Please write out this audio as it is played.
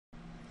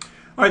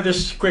All right,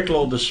 this quick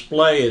little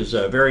display is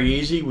very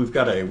easy. We've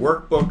got a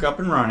workbook up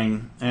and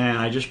running, and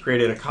I just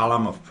created a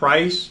column of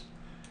price,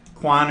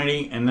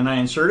 quantity, and then I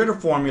inserted a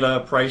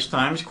formula, price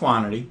times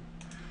quantity.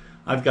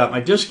 I've got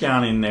my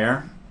discount in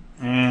there,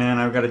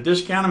 and I've got a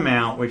discount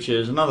amount, which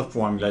is another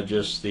formula,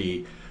 just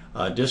the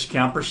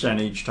discount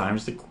percentage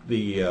times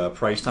the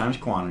price times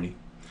quantity.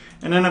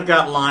 And then I've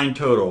got line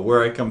total,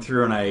 where I come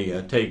through and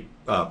I take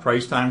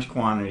price times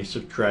quantity,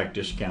 subtract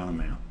discount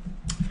amount.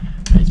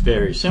 It's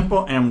very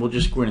simple, and we'll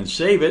just go in and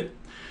save it.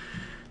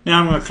 Now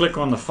I'm going to click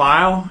on the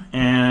file,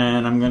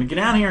 and I'm going to get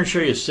down here and show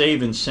you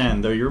save and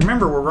send. Though you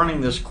remember we're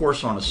running this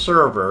course on a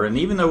server, and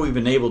even though we've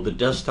enabled the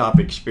desktop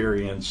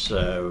experience,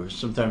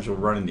 sometimes we'll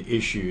run into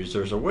issues.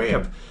 There's a way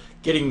of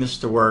getting this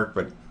to work,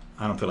 but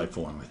I don't feel like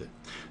fooling with it.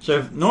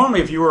 So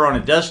normally if you were on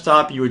a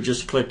desktop, you would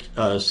just click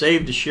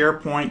Save to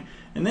SharePoint,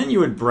 and then you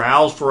would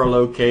browse for a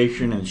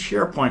location, and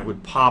SharePoint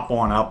would pop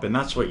on up, and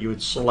that's what you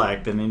would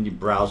select, and then you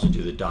browse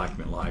into the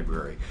document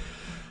library.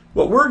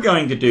 What we're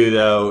going to do,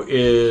 though,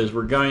 is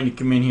we're going to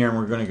come in here and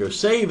we're going to go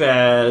Save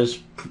As,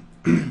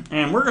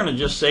 and we're going to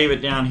just save it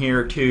down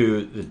here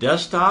to the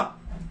desktop,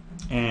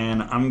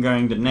 and I'm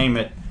going to name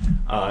it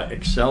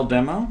Excel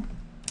Demo.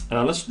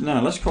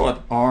 Let's call it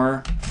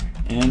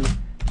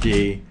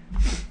R&D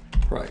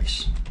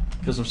Price,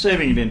 because I'm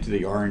saving it into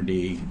the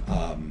R&D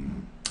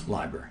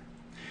library.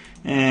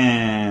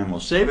 And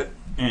we'll save it,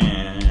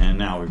 and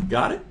now we've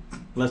got it.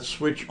 Let's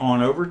switch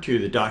on over to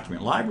the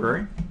document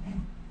library.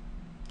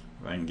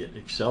 If I can get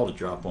Excel to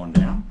drop on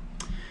down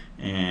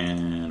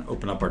and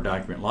open up our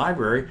document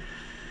library.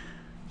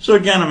 So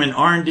again, I'm in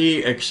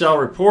R&D Excel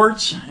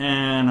Reports,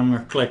 and I'm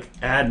going to click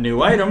Add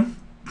New Item.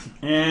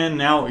 And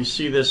now you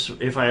see this,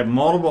 if I have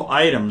multiple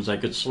items, I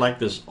could select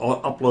this,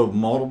 upload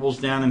multiples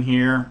down in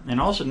here. And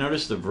also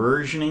notice the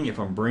versioning if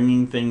I'm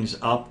bringing things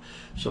up.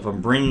 So if I'm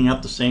bringing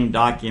up the same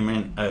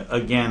document,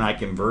 again, I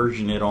can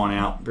version it on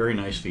out. Very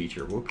nice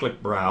feature. We'll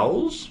click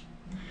Browse,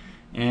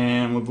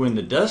 and we'll go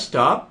into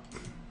Desktop.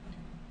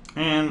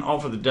 And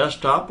off of the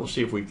desktop, we'll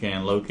see if we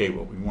can locate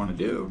what we want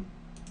to do.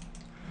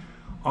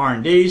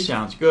 R&D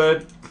sounds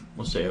good.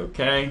 We'll say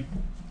OK.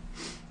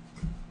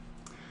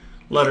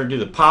 Let her do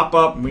the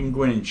pop-up. We can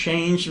go in and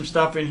change some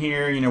stuff in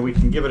here. You know, we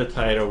can give it a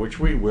title, which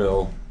we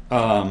will.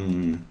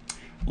 Line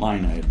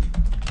item.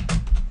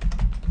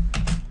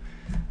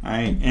 All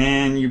right,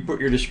 and you put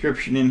your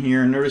description in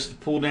here. Notice the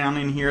pull down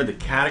in here, the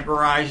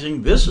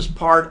categorizing. This is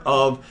part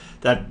of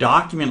that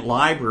document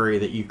library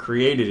that you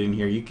created in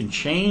here. You can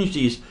change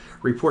these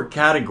report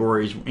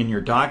categories in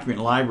your document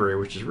library,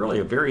 which is really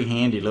a very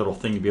handy little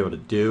thing to be able to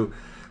do.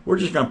 We're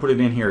just going to put it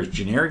in here as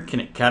generic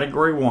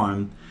category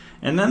 1,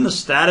 and then the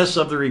status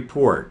of the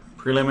report,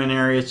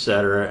 preliminary,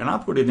 etc. And I'll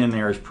put it in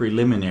there as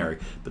preliminary.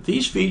 But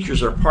these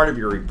features are part of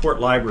your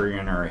report library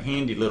and are a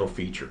handy little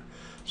feature.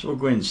 So we'll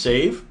go ahead and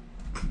save.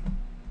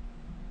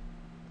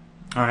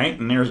 All right,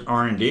 and there's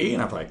R&D,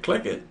 and if I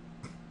click it,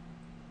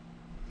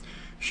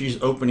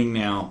 she's opening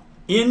now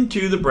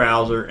into the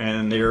browser,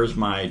 and there's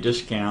my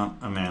discount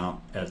amount,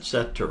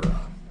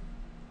 etc.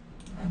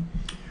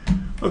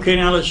 Okay,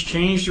 now let's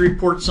change the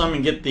report some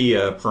and get the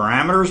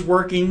parameters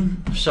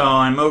working. So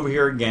I'm over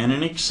here again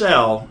in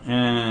Excel,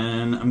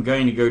 and I'm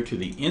going to go to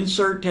the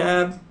Insert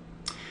tab,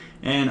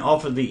 and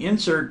off of the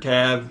Insert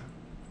tab,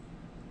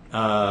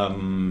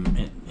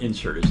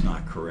 Insert is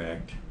not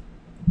correct.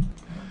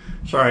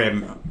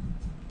 Sorry,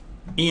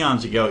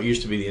 eons ago it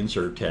used to be the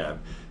Insert tab.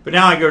 But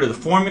now I go to the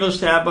Formulas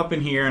tab up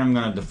in here, and I'm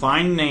going to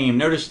define name.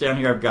 Notice down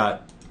here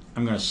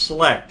I'm going to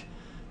select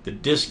the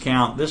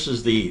discount. This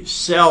is the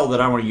cell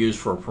that I want to use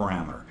for a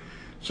parameter.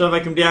 So if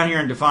I come down here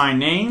and define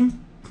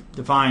name,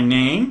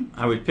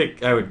 I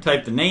would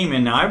type the name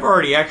in. Now I've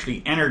already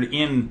actually entered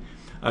in,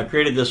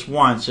 created this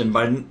once,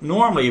 and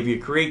normally if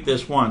you create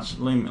this once,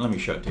 let me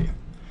show it to you.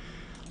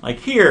 Like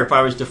here, if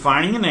I was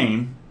defining a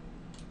name,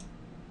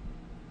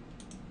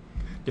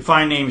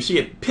 define name, you see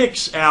it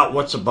picks out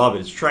what's above it.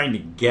 It's trying to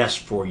guess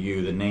for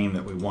you the name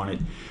that we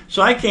wanted.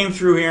 So I came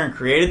through here and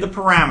created the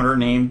parameter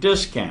named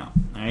discount.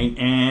 Right?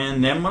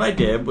 And then what I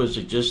did was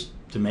just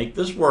to make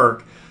this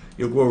work,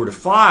 you'll go over to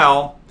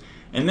File,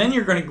 and then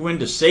you're going to go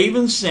into Save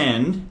and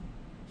Send,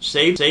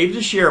 save to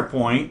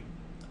SharePoint,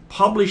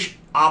 Publish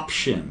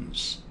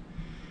Options,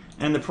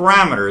 and the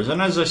parameters.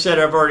 And as I said,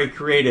 I've already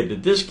created the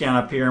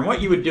discount up here. And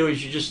what you would do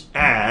is you just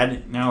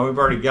add. Now we've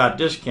already got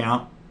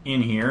discount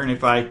in here, and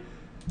if I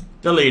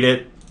delete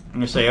it, I'm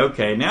going to say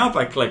OK. Now if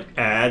I click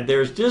Add,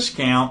 there's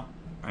discount,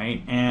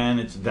 right? And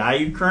it's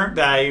value, current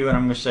value, and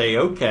I'm going to say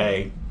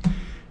OK.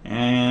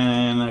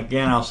 And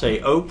again, I'll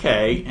say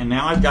OK, and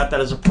now I've got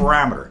that as a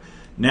parameter.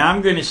 Now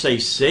I'm going to say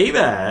Save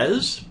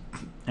As,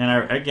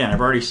 and again,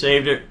 I've already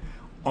saved it,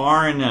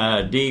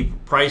 R&D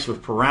price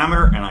with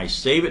parameter, and I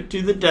save it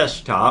to the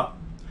desktop.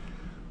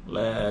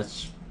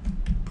 Let's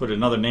put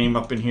another name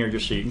up in here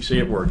just so you can see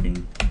it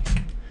working.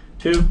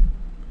 2,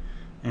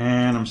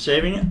 and I'm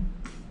saving it.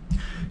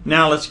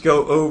 Now let's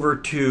go over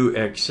to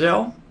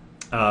Excel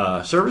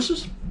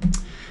Services.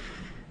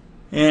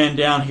 And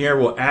down here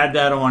we'll add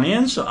that on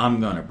in, so I'm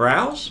going to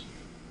browse.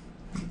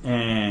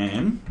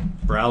 and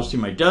browse to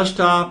my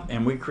desktop,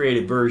 and we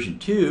created version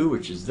 2,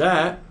 which is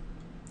that,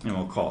 and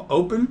we'll call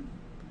open.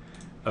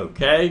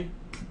 Okay,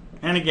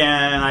 and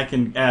again I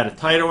can add a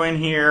title in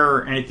here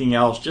or anything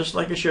else just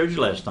like I showed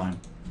you last time,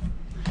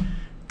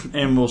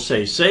 and we'll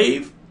say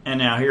save. And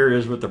now here it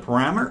is with the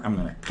parameter. I'm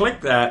going to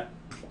click that,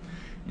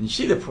 and you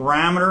see the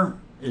parameter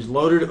is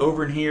loaded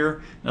over in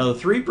here. Now the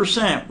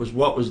 3% was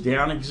what was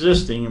down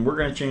existing, and we're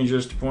going to change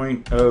this to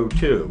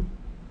 0.02.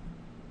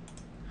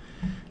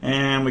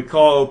 And we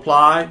call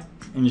apply,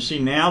 and you see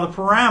now the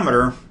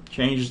parameter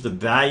changes the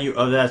value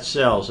of that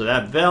cell. So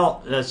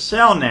that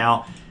cell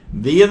now,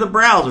 via the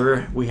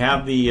browser, we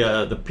have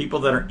the people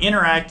that are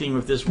interacting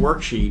with this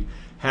worksheet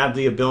have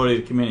the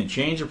ability to come in and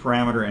change the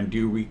parameter and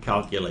do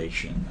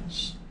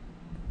recalculations.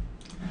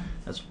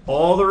 That's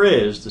all there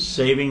is to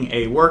saving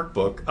a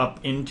workbook up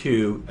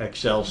into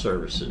Excel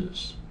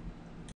services.